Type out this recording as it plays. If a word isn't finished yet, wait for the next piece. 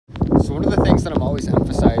So one of the things that I'm always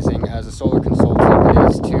emphasizing as a solar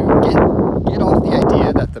consultant is to get off the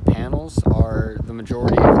idea that the panels are the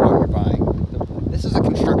majority of what you're buying. This is a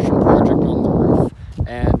construction project on the roof,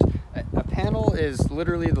 and a panel is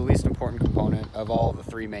literally the least important component of all the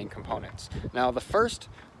three main components. Now, the first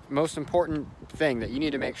most important thing that you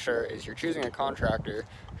need to make sure is you're choosing a contractor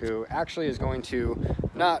who actually is going to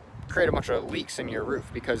not create a bunch of leaks in your roof,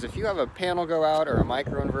 because if you have a panel go out or a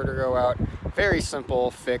microinverter go out, very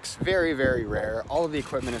simple fix, very, very rare. All of the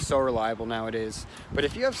equipment is so reliable nowadays. But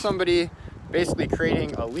if you have somebody basically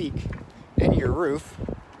creating a leak in your roof,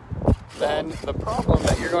 then the problem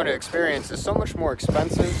that you're going to experience is so much more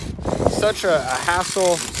expensive, such a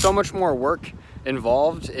hassle, so much more work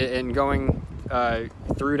involved in going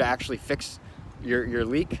through to actually fix your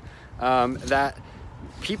leak, that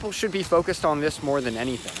people should be focused on this more than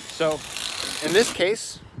anything. So in this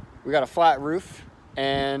case, we got a flat roof,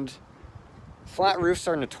 and flat roofs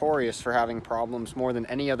are notorious for having problems more than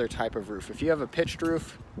any other type of roof. If you have a pitched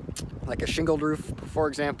roof, like a shingled roof, for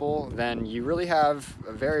example, then you really have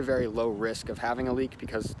a very, very low risk of having a leak,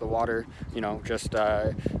 because the water,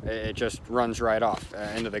 it just runs right off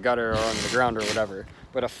into the gutter or under the ground or whatever.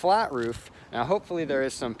 But a flat roof, now hopefully there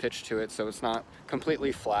is some pitch to it, so it's not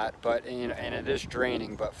completely flat, but and it is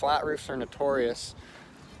draining. But flat roofs are notorious.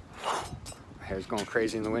 My hair's going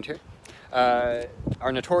crazy in the wind here.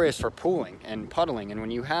 Are notorious for pooling and puddling, and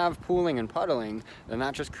when you have pooling and puddling, then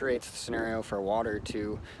that just creates the scenario for water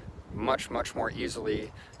to much more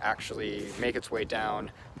easily actually make its way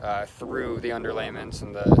down through the underlayments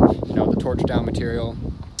and the torch down material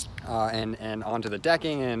and onto the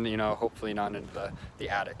decking, and hopefully not into the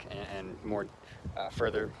attic and more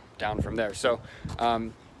further down from there. So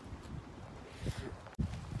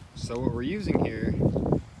what we're using here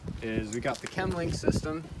is we got the ChemLink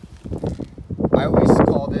system. I always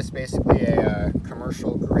call this basically a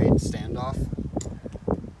commercial grade standoff,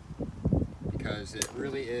 because it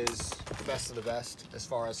really is the best of the best as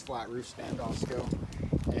far as flat roof standoffs go.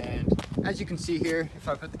 And as you can see here, if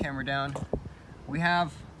I put the camera down, we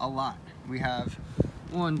have a lot. We have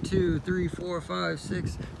 1, 2, 3, 4, 5,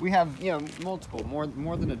 6. We have multiple, more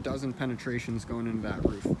than a dozen penetrations going into that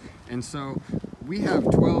roof. And so we have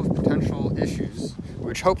 12 potential issues,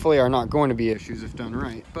 which hopefully are not going to be issues if done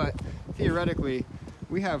right. But theoretically,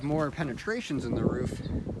 we have more penetrations in the roof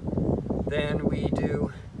than we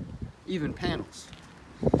do even panels.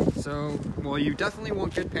 So, well, you definitely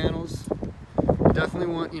want good panels. You definitely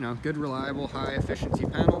want, good, reliable, high efficiency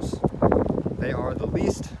panels. They are the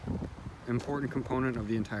least important component of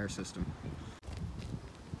the entire system.